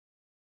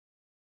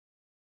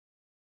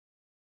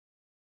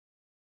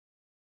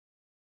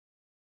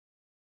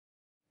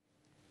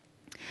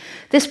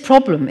This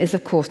problem is,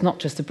 of course, not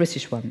just a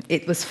British one.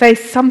 It was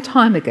faced some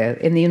time ago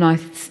in the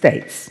United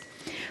States,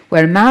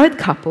 where a married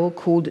couple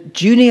called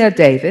Junior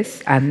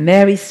Davis and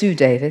Mary Sue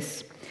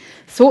Davis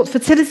sought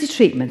fertility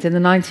treatment in the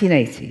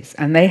 1980s,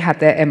 and they had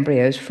their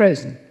embryos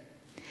frozen.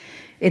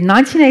 In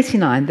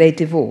 1989, they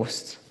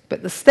divorced,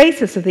 but the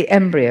status of the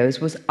embryos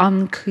was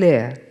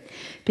unclear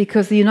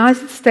because the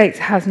United States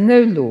has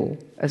no law,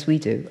 as we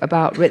do,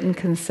 about written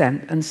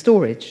consent and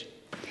storage.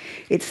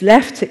 It's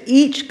left to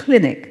each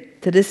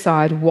clinic to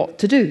decide what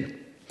to do.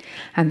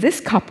 And this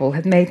couple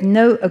had made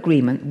no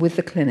agreement with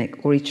the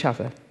clinic or each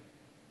other.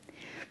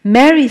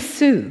 Mary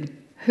Sue,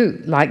 who,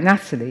 like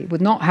Natalie,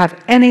 would not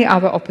have any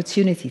other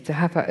opportunity to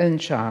have her own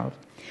child,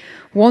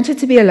 wanted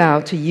to be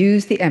allowed to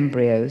use the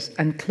embryos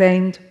and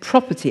claimed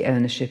property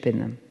ownership in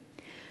them.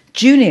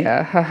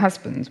 Junior, her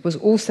husband, was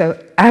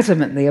also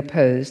adamantly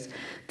opposed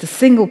to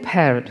single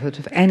parenthood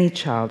of any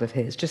child of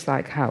his, just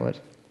like Howard.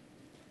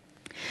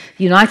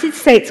 The United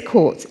States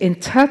courts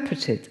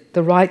interpreted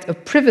the right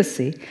of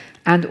privacy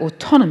and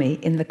autonomy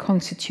in the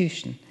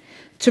Constitution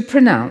to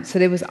pronounce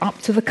that it was up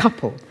to the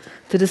couple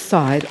to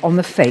decide on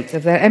the fate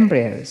of their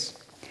embryos.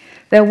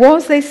 There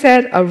was, they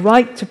said, a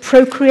right to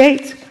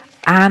procreate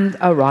and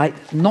a right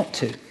not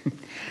to.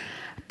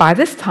 By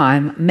this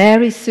time,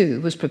 Mary Sue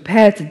was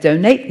prepared to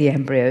donate the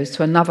embryos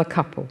to another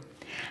couple,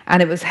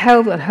 and it was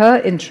held that her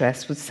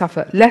interests would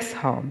suffer less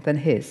harm than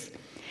his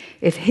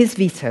if his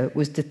veto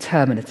was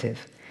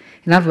determinative.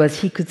 In other words,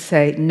 he could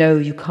say, no,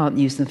 you can't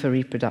use them for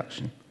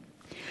reproduction.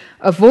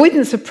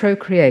 Avoidance of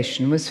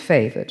procreation was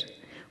favoured,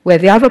 where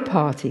the other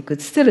party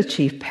could still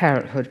achieve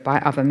parenthood by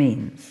other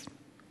means.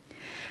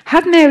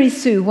 Had Mary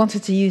Sue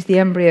wanted to use the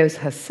embryos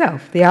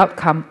herself, the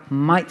outcome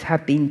might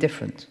have been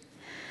different.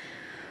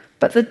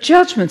 But the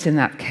judgment in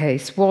that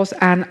case was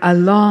an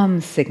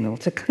alarm signal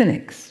to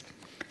clinics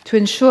to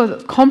ensure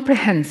that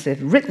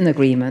comprehensive written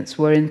agreements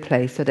were in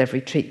place at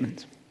every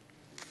treatment.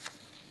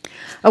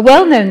 A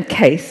well-known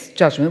case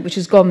judgment, which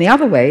has gone the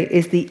other way,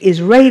 is the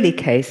Israeli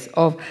case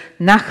of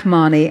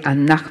Nachmani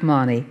and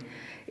Nachmani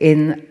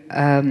in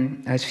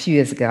a few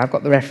years ago. I've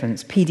got the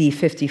reference, PD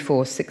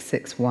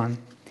 54661.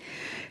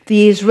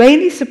 The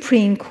Israeli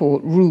Supreme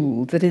Court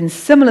ruled that in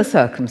similar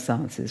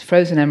circumstances,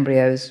 frozen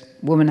embryos,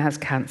 woman has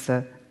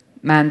cancer,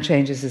 man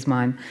changes his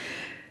mind.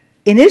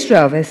 In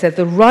Israel, they said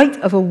the right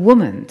of a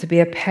woman to be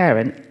a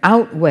parent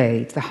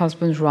outweighed the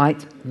husband's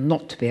right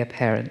not to be a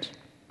parent.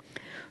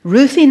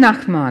 Ruthie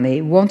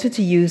Nachmani wanted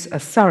to use a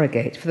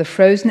surrogate for the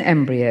frozen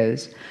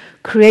embryos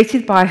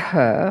created by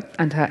her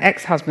and her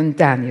ex-husband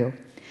Daniel,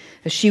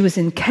 as she was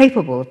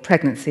incapable of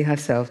pregnancy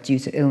herself due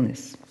to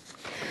illness.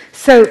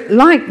 So,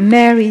 like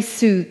Mary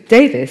Sue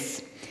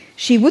Davis,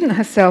 she wouldn't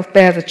herself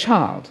bear the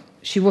child.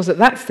 She was at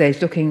that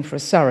stage looking for a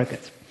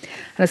surrogate.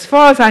 And as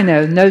far as I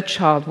know, no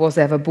child was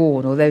ever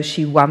born, although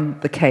she won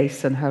the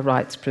case and her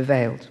rights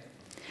prevailed.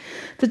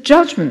 The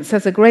judgment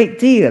says a great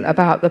deal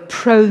about the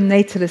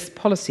pro-natalist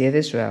policy of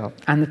Israel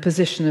and the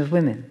position of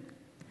women.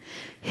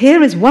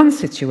 Here is one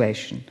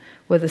situation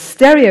where the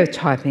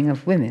stereotyping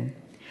of women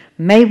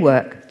may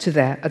work to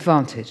their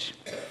advantage.